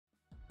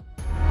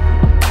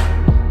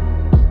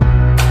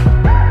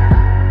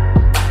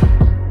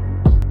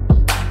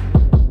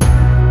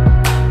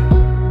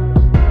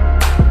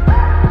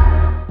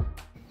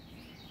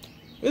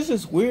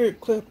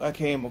weird clip I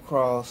came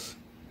across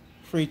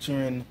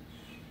featuring,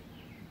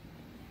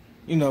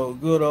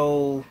 good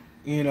old,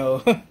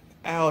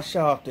 Al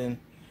Sharpton.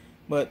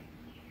 But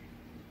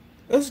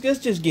let's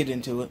just get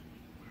into it.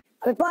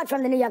 A report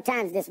from the New York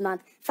Times this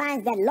month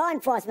finds that law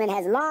enforcement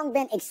has long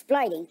been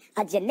exploiting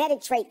a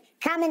genetic trait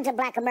common to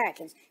black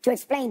Americans to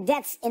explain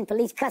deaths in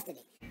police custody.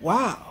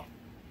 Wow.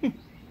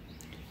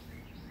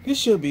 This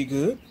should be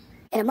good.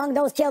 And among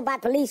those killed by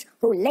police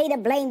who later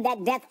blamed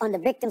that death on the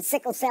victim's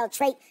sickle cell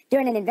trait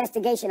during an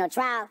investigation or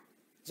trial,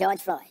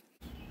 George Floyd.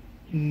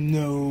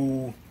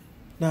 No,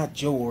 not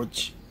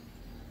George.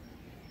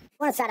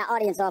 I want to start our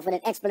audience off with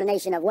an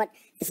explanation of what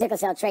the sickle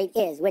cell trait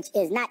is, which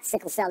is not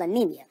sickle cell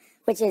anemia,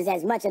 which is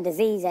as much a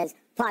disease as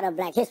part of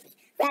black history.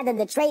 Rather,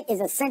 the trait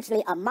is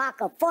essentially a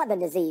marker for the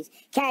disease,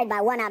 carried by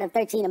 1 out of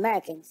 13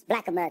 Americans,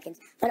 black Americans,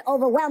 but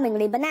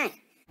overwhelmingly benign.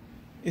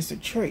 It's a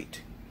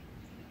trait.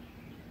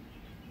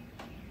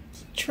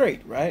 It's a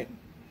trait, right?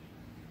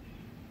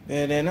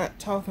 And they're not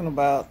talking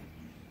about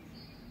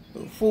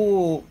the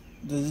full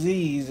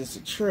disease. It's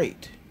a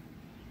trait.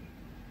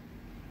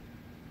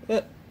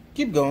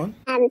 Keep going.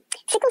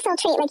 Sickle cell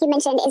trait, like you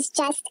mentioned, is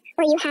just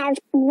where you have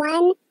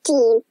one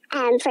gene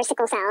for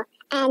sickle cell.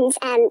 And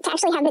to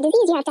actually have the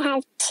disease, you have to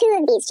have 2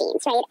 of these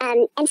genes, right?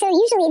 And so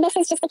usually this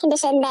is just a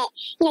condition that,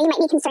 you might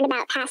be concerned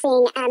about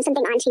passing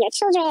something on to your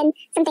children,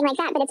 something like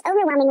that, but it's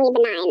overwhelmingly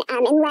benign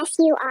unless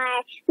you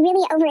are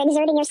really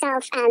overexerting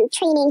yourself,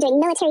 training, doing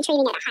military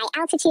training at a high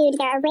altitude.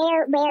 There are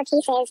rare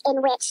cases in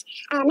which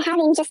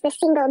having just the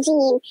single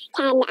gene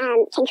can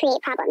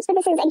create problems. But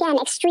this is, again,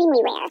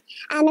 extremely rare.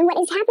 And what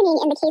is happening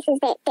in the cases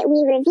that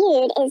we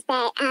reviewed is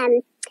that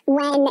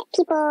when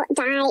people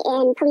die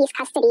in police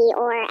custody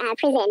or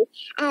prison,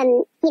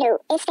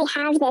 if they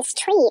have this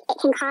trait, it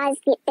can cause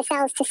the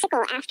cells to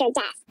sickle after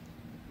death.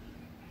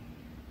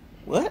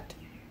 What?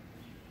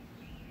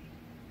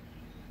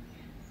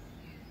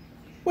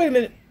 Wait a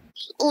minute.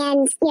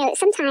 And,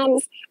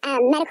 sometimes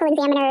medical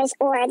examiners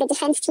or the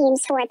defense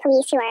teams for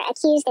police who are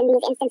accused in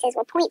these instances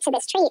will point to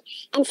this trait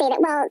and say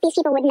that, well, these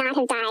people would not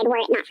have died were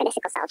it not for the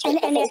sickle cell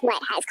trait. This is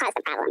what has caused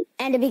the problem.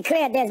 And to be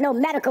clear, there's no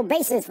medical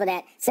basis for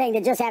that, saying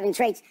that just having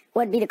traits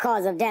would be the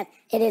cause of death.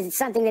 It is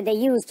something that they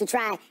use to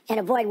try and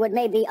avoid what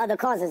may be other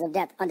causes of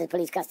death under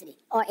police custody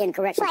or in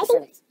correctional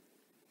facilities.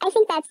 I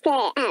think that's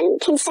the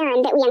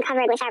concern that we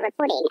uncovered with our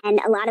reporting. And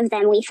a lot of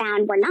them we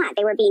found were not.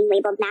 They were being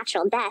labeled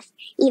natural death,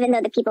 even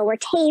though the people were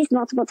tased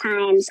multiple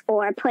times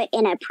or put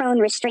in a prone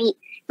restraint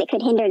that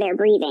could hinder their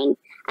breathing,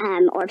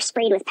 or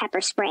sprayed with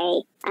pepper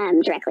spray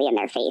directly in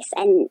their face.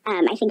 And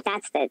I think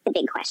that's the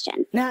big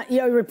question. Now,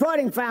 your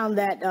reporting found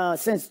that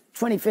since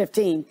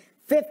 2015,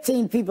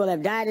 15 people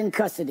have died in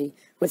custody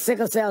with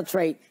sickle cell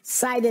trait,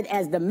 cited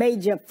as the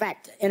major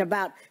factor. In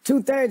about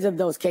 2/3 of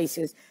those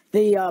cases,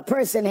 the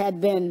person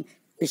had been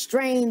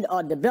restrained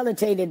or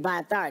debilitated by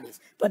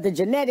authorities. But the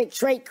genetic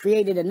trait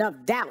created enough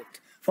doubt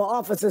for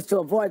officers to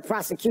avoid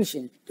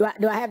prosecution.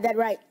 Do I have that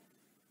right?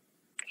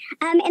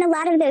 In a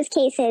lot of those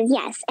cases,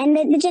 yes. And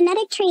the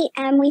genetic trait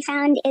we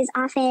found is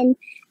often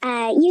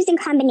used in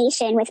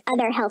combination with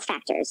other health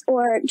factors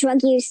or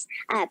drug use,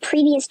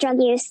 previous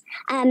drug use.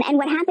 And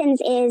what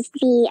happens is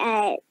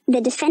the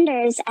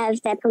defenders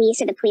of the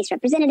police or the police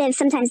representatives,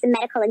 sometimes the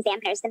medical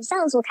examiners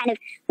themselves, will kind of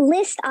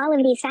list all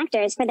of these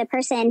factors for the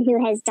person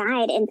who has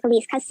died in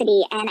police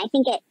custody. And I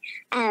think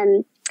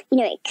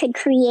it could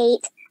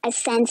create a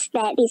sense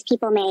that these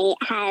people may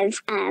have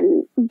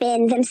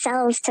been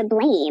themselves to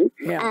blame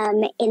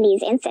in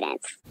these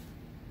incidents.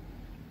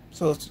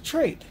 So it's a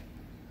trait.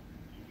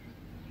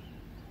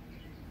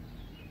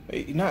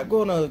 You're not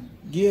going to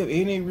give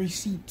any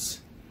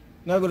receipts.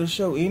 Not going to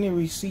show any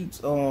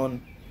receipts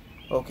on,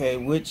 okay,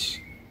 which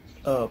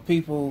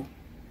people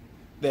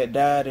that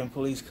died in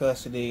police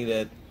custody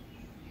that,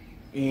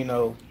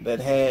 that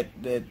had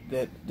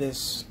that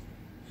this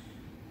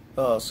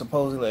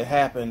supposedly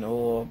happened,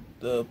 or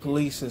the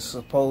police has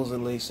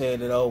supposedly said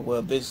that, oh,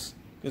 well, this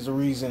is the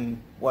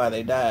reason why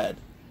they died.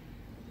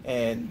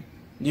 And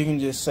you can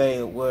just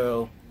say,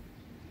 well,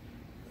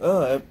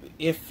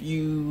 if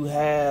you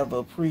have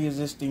a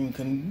pre-existing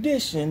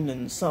condition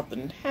and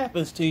something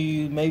happens to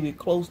you, maybe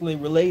closely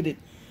related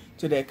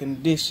to that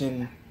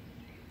condition,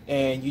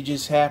 and you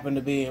just happen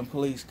to be in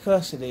police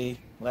custody,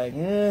 like,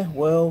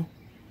 well,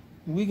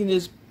 we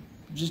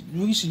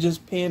should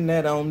just pin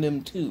that on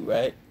them too,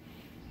 right?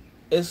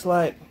 It's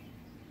like,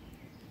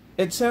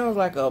 it sounds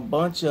like a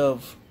bunch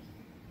of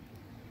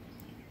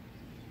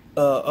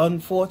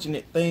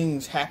unfortunate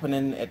things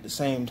happening at the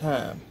same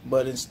time.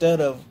 But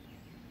instead of,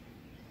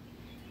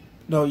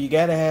 you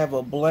gotta have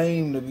a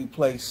blame to be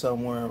placed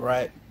somewhere,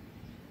 right?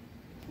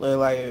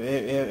 Like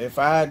if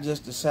I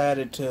just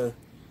decided to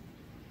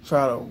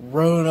try to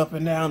run up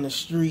and down the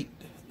street,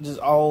 just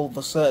all of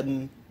a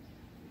sudden,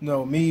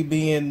 me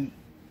being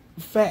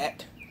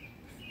fat,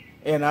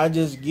 and I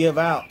just give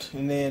out,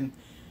 and then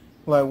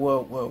like,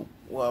 well,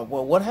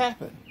 what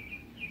happened?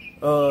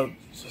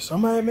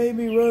 Somebody made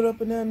me run up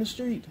and down the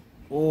street,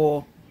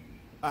 or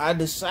I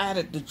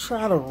decided to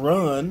try to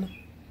run,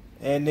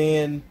 and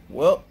then,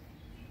 well,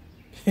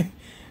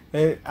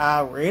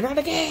 I ran out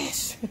of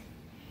gas.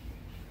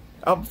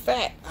 I'm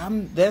fat.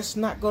 That's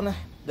not gonna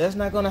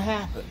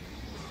happen.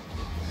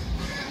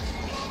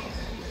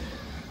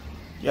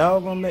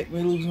 Y'all gonna make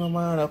me lose my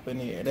mind up in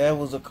here. That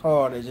was a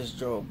car that just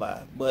drove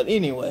by. But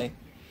anyway,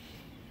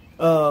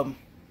 but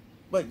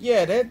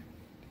yeah, that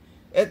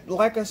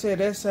like I said,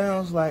 that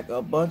sounds like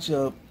a bunch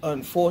of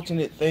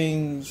unfortunate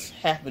things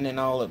happening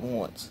all at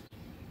once,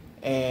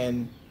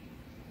 and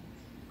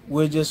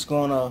we're just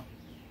gonna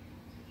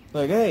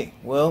like, hey,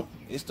 well,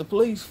 it's the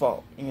police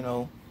fault, you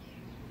know.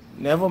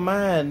 Never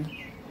mind.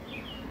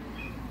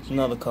 It's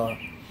another car.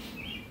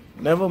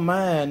 Never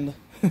mind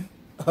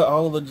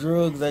all the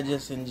drugs I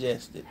just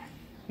ingested.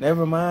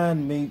 Never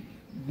mind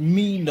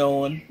me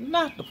knowing,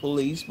 not the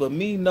police, but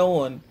me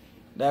knowing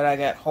that I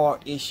got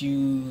heart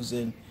issues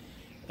and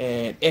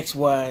X,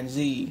 Y, and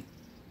Z.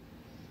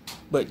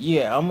 But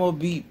yeah, I'm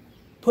gonna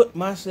put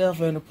myself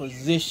in a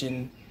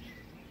position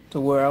to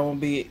where I'm gonna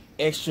be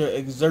extra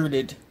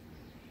exerted.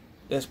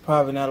 That's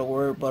probably not a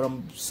word, but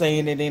I'm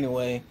saying it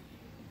anyway.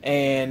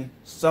 And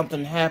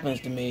something happens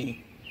to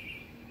me.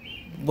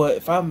 But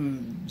if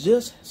I'm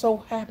just so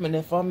happen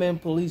if I'm in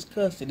police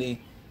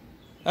custody,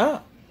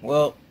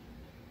 well,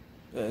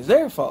 it's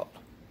their fault.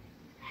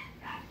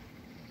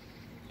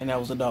 And that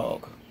was a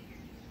dog.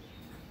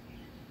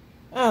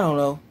 I don't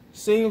know.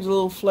 Seems a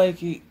little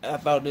flaky. I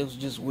thought this was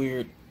just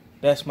weird.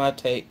 That's my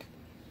take.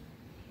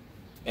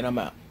 And I'm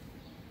out.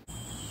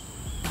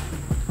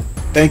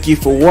 Thank you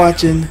for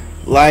watching.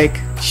 Like,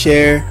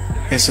 share,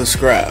 and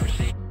subscribe.